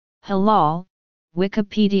Halal,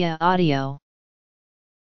 Wikipedia audio.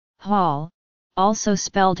 Halal, also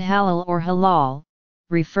spelled halal or halal,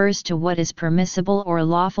 refers to what is permissible or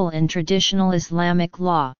lawful in traditional Islamic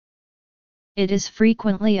law. It is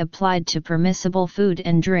frequently applied to permissible food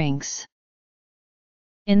and drinks.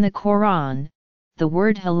 In the Quran, the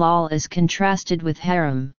word halal is contrasted with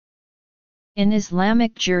haram. In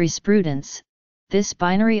Islamic jurisprudence, this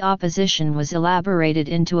binary opposition was elaborated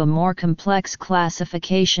into a more complex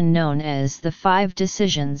classification known as the 5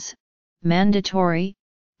 decisions: mandatory,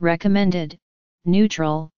 recommended,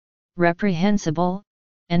 neutral, reprehensible,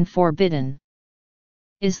 and forbidden.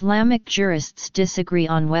 Islamic jurists disagree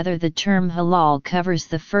on whether the term halal covers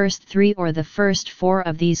the first 3 or the first 4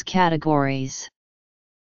 of these categories.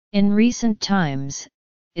 In recent times,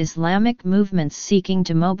 Islamic movements seeking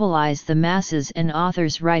to mobilize the masses and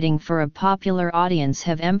authors writing for a popular audience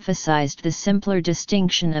have emphasized the simpler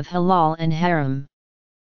distinction of halal and haram.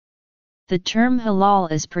 The term halal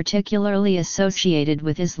is particularly associated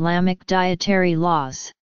with Islamic dietary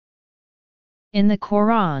laws. In the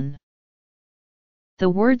Quran, the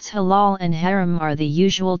words halal and haram are the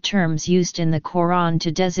usual terms used in the Quran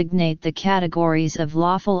to designate the categories of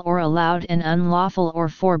lawful or allowed and unlawful or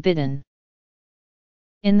forbidden.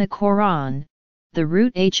 In the Quran, the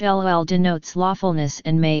root halal denotes lawfulness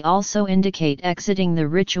and may also indicate exiting the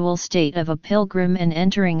ritual state of a pilgrim and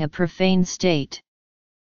entering a profane state.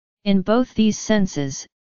 In both these senses,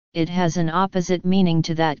 it has an opposite meaning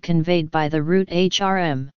to that conveyed by the root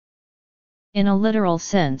hrm. In a literal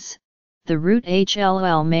sense, the root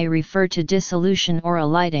halal may refer to dissolution or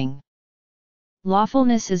alighting.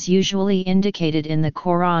 Lawfulness is usually indicated in the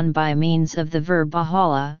Quran by means of the verb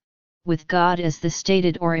ahalla, with God as the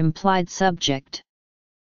stated or implied subject.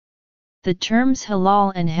 The terms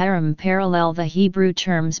halal and haram parallel the Hebrew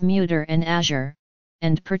terms mutar and asher,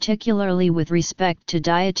 and particularly with respect to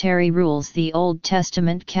dietary rules the Old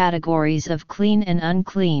Testament categories of clean and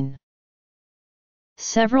unclean.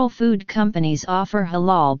 Several food companies offer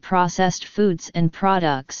halal processed foods and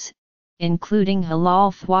products, including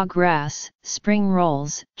halal foie gras, spring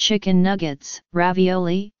rolls, chicken nuggets,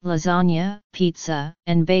 ravioli, lasagna, pizza,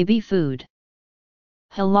 and baby food.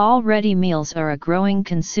 Halal ready meals are a growing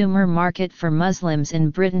consumer market for Muslims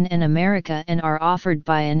in Britain and America and are offered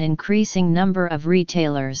by an increasing number of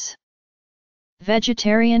retailers.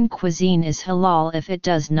 Vegetarian cuisine is halal if it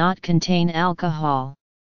does not contain alcohol.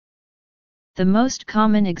 The most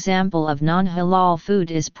common example of non-halal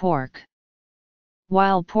food is pork.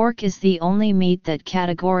 While pork is the only meat that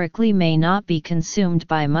categorically may not be consumed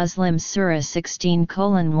by Muslims Surah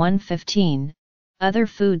 16:115, other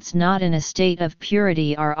foods not in a state of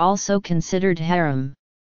purity are also considered haram.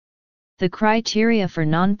 The criteria for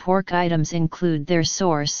non-pork items include their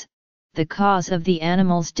source, the cause of the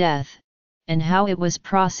animal's death, and how it was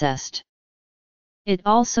processed. It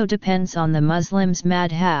also depends on the Muslim's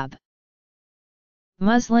madhab.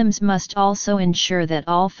 Muslims must also ensure that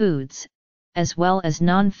all foods, as well as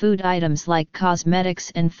non-food items like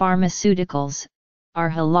cosmetics and pharmaceuticals, are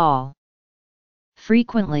halal.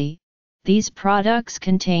 Frequently, these products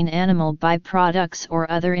contain animal byproducts or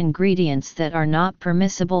other ingredients that are not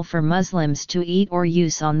permissible for Muslims to eat or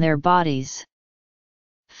use on their bodies.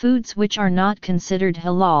 Foods which are not considered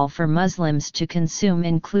halal for Muslims to consume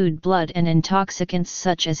include blood and intoxicants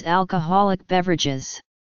such as alcoholic beverages.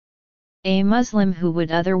 A Muslim who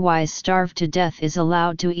would otherwise starve to death is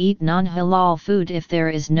allowed to eat non-halal food if there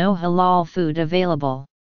is no halal food available.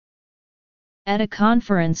 At a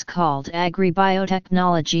conference called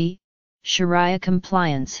Agri-Biotechnology, Sharia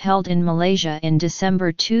Compliance held in Malaysia in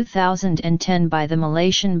December 2010 by the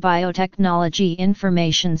Malaysian Biotechnology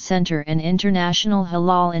Information Centre and International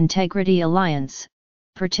Halal Integrity Alliance,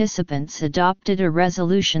 participants adopted a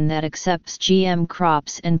resolution that accepts GM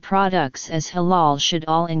crops and products as halal should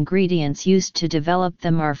all ingredients used to develop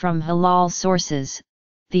them are from halal sources.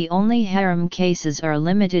 The only haram cases are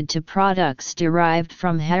limited to products derived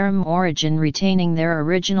from haram origin retaining their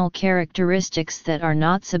original characteristics that are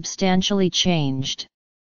not substantially changed.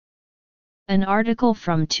 An article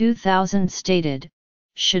from 2000 stated,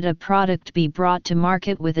 should a product be brought to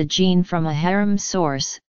market with a gene from a haram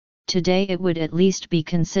source, today it would at least be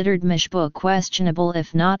considered mashbu questionable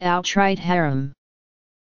if not outright haram.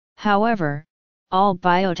 However, all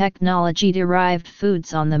biotechnology-derived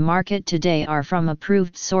foods on the market today are from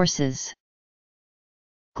approved sources.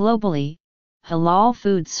 Globally, halal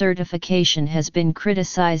food certification has been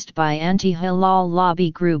criticized by anti-halal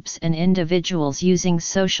lobby groups and individuals using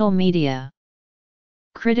social media.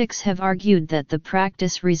 Critics have argued that the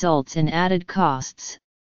practice results in added costs,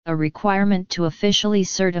 a requirement to officially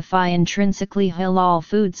certify intrinsically halal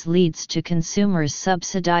foods leads to consumers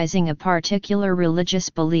subsidizing a particular religious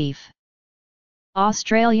belief.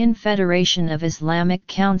 Australian Federation of Islamic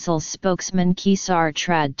Council's spokesman Kesar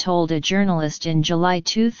Trad told a journalist in July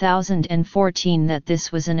 2014 that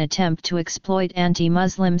this was an attempt to exploit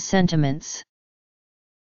anti-Muslim sentiments.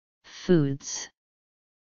 Foods.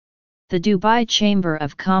 The Dubai Chamber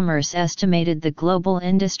of Commerce estimated the global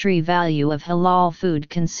industry value of halal food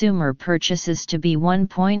consumer purchases to be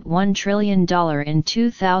 $1.1 trillion in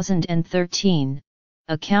 2013,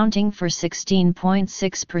 accounting for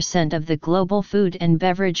 16.6% of the global food and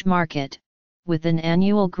beverage market, with an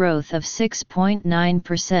annual growth of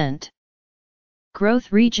 6.9%.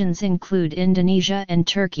 Growth regions include Indonesia and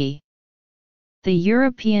Turkey. The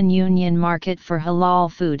European Union market for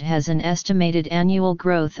halal food has an estimated annual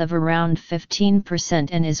growth of around 15%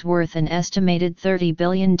 and is worth an estimated $30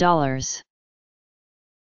 billion. The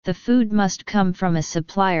food must come from a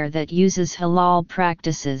supplier that uses halal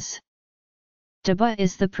practices. Dabba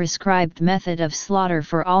is the prescribed method of slaughter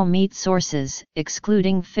for all meat sources,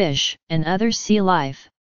 excluding fish and other sea life,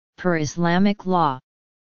 per Islamic law.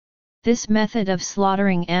 This method of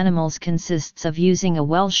slaughtering animals consists of using a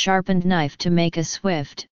well-sharpened knife to make a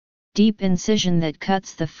swift, deep incision that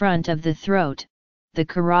cuts the front of the throat, the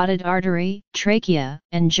carotid artery, trachea,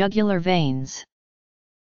 and jugular veins.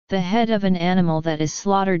 The head of an animal that is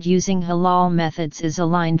slaughtered using halal methods is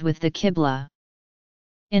aligned with the Qibla.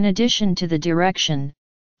 In addition to the direction,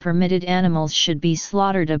 permitted animals should be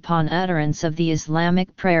slaughtered upon utterance of the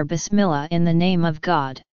Islamic prayer Bismillah in the name of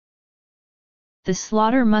God. The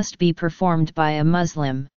slaughter must be performed by a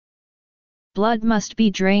Muslim. Blood must be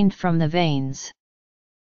drained from the veins.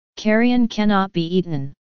 Carrion cannot be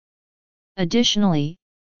eaten. Additionally,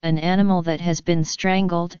 an animal that has been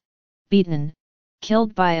strangled, beaten,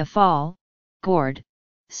 killed by a fall, gored,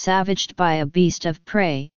 savaged by a beast of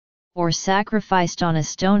prey, or sacrificed on a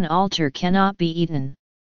stone altar cannot be eaten.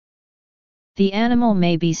 The animal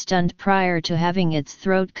may be stunned prior to having its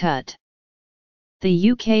throat cut.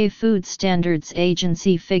 The UK Food Standards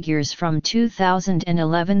Agency figures from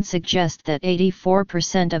 2011 suggest that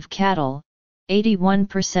 84% of cattle,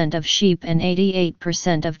 81% of sheep and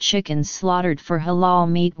 88% of chickens slaughtered for halal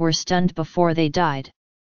meat were stunned before they died.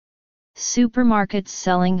 Supermarkets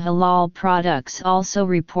selling halal products also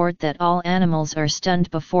report that all animals are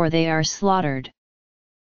stunned before they are slaughtered.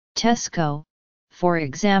 Tesco, for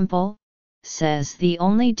example, says the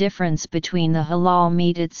only difference between the halal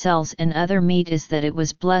meat it sells and other meat is that it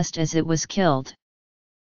was blessed as it was killed.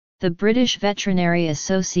 The British Veterinary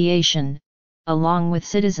Association, along with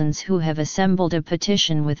citizens who have assembled a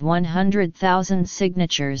petition with 100,000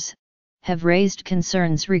 signatures, have raised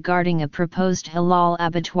concerns regarding a proposed halal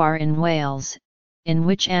abattoir in Wales, in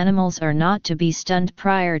which animals are not to be stunned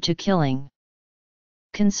prior to killing.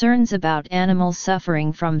 Concerns about animals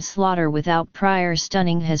suffering from slaughter without prior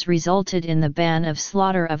stunning has resulted in the ban of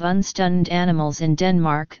slaughter of unstunned animals in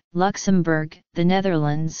Denmark, Luxembourg, the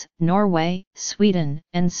Netherlands, Norway, Sweden,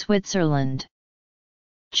 and Switzerland.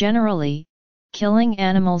 Generally, killing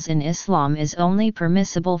animals in Islam is only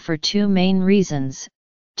permissible for two main reasons: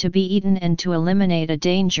 to be eaten and to eliminate a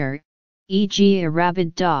danger, e.g. a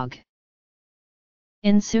rabid dog.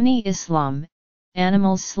 In Sunni Islam,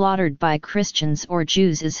 animals slaughtered by Christians or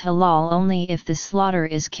Jews is halal only if the slaughter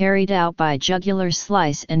is carried out by jugular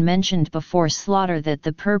slice and mentioned before slaughter that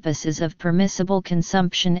the purpose is of permissible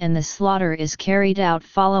consumption and the slaughter is carried out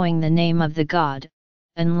following the name of the god,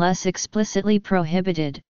 unless explicitly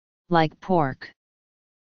prohibited, like pork.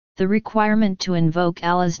 The requirement to invoke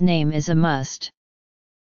Allah's name is a must.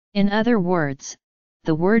 In other words,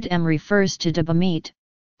 the word refers to dabba meat,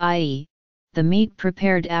 i.e., the meat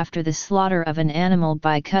prepared after the slaughter of an animal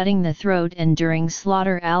by cutting the throat, and during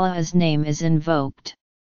slaughter Allah's name is invoked.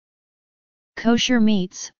 Kosher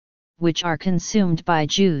meats, which are consumed by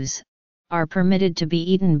Jews, are permitted to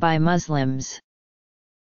be eaten by Muslims.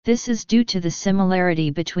 This is due to the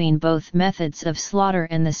similarity between both methods of slaughter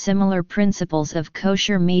and the similar principles of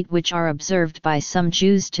kosher meat which are observed by some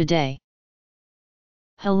Jews today.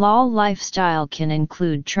 Halal lifestyle can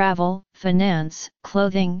include travel, finance,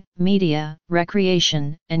 clothing, media,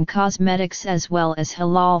 recreation, and cosmetics, as well as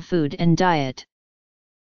halal food and diet.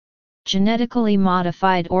 Genetically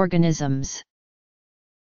modified organisms.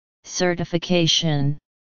 Certification.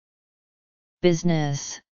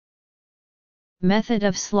 Business. Method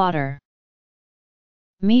of slaughter.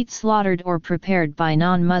 Meat slaughtered or prepared by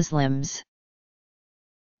non-Muslims.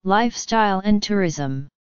 Lifestyle and tourism.